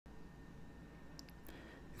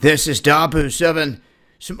This is Dabu7.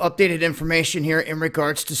 Some updated information here in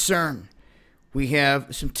regards to CERN. We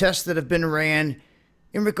have some tests that have been ran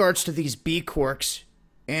in regards to these B quarks,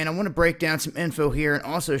 and I want to break down some info here and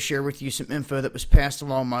also share with you some info that was passed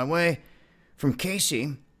along my way from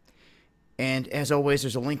Casey. And as always,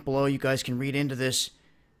 there's a link below. You guys can read into this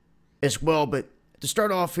as well. But to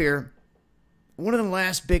start off here, one of the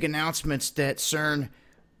last big announcements that CERN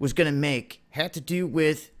was going to make had to do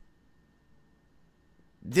with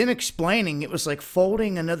them explaining it was like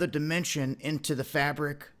folding another dimension into the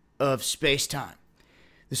fabric of space-time.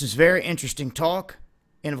 This is very interesting talk,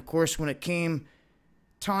 and of course when it came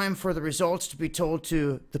time for the results to be told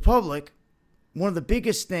to the public, one of the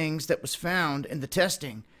biggest things that was found in the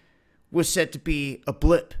testing was said to be a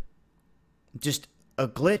blip. Just a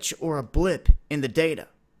glitch or a blip in the data,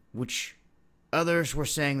 which others were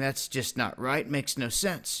saying that's just not right, makes no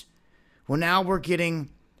sense. Well, now we're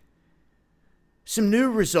getting some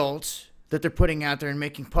new results that they're putting out there and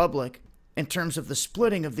making public in terms of the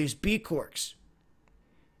splitting of these B quarks.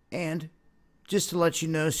 And just to let you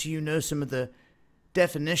know, so you know some of the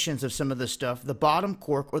definitions of some of this stuff, the bottom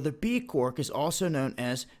quark, or the B quark, is also known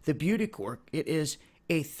as the beauty quark. It is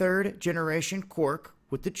a third generation quark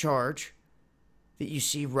with the charge that you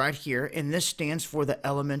see right here, and this stands for the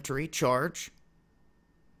elementary charge.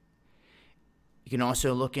 You can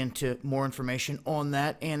also look into more information on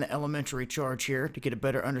that and the elementary charge here to get a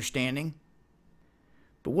better understanding.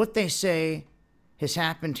 But what they say has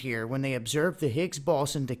happened here when they observe the Higgs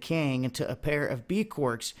boson decaying into a pair of B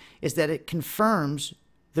quarks is that it confirms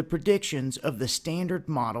the predictions of the standard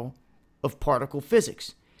model of particle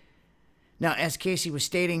physics. Now, as Casey was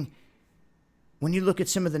stating, when you look at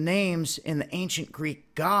some of the names in the ancient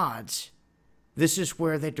Greek gods, this is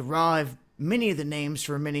where they derive many of the names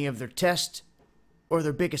for many of their tests or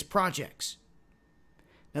their biggest projects.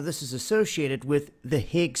 Now, this is associated with the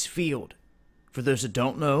Higgs field. For those that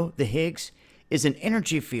don't know, the Higgs is an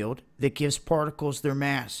energy field that gives particles their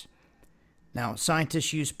mass. Now,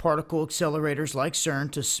 scientists use particle accelerators like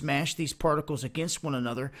CERN to smash these particles against one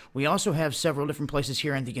another. We also have several different places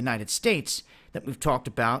here in the United States that we've talked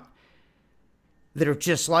about that are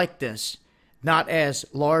just like this. Not as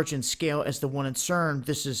large in scale as the one in CERN.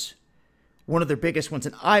 This is one of their biggest ones,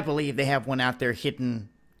 and I believe they have one out there hidden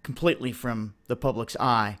completely from the public's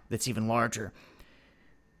eye that's even larger.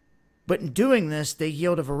 But in doing this, they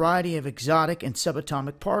yield a variety of exotic and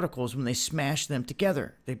subatomic particles when they smash them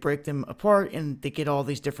together. They break them apart and they get all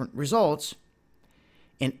these different results.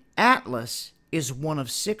 And ATLAS is one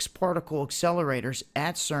of 6 particle accelerators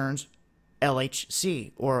at CERN's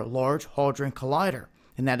LHC, or Large Hadron Collider,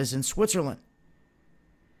 and that is in Switzerland.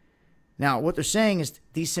 Now, what they're saying is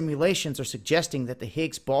these simulations are suggesting that the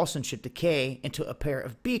Higgs boson should decay into a pair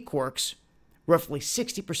of B quarks roughly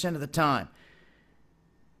 60% of the time.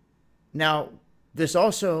 Now, this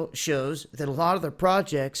also shows that a lot of their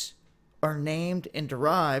projects are named and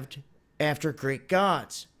derived after Greek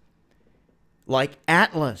gods, like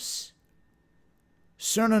Atlas,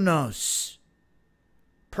 Cernanos.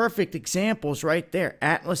 Perfect examples right there.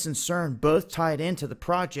 Atlas and CERN both tied into the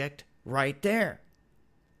project right there.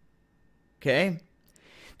 Okay?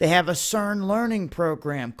 They have a CERN learning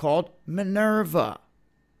program called Minerva,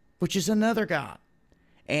 which is another god,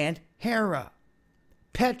 and Hera,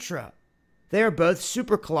 Petra. They are both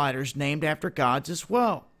super colliders named after gods as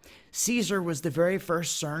well. Caesar was the very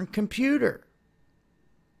first CERN computer.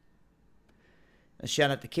 A shout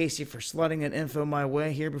out to Casey for slotting that info my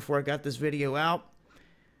way here before I got this video out.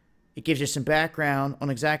 It gives you some background on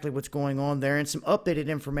exactly what's going on there and some updated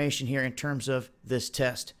information here in terms of this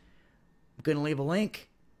test. I'm going to leave a link.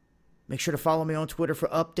 Make sure to follow me on Twitter for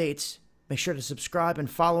updates. Make sure to subscribe and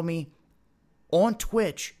follow me on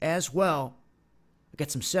Twitch as well. I got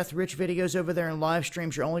some Seth Rich videos over there and live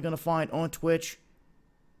streams you're only going to find on Twitch.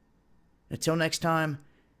 Until next time,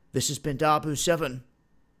 this has been Dabu7.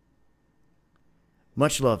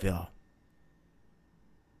 Much love, y'all.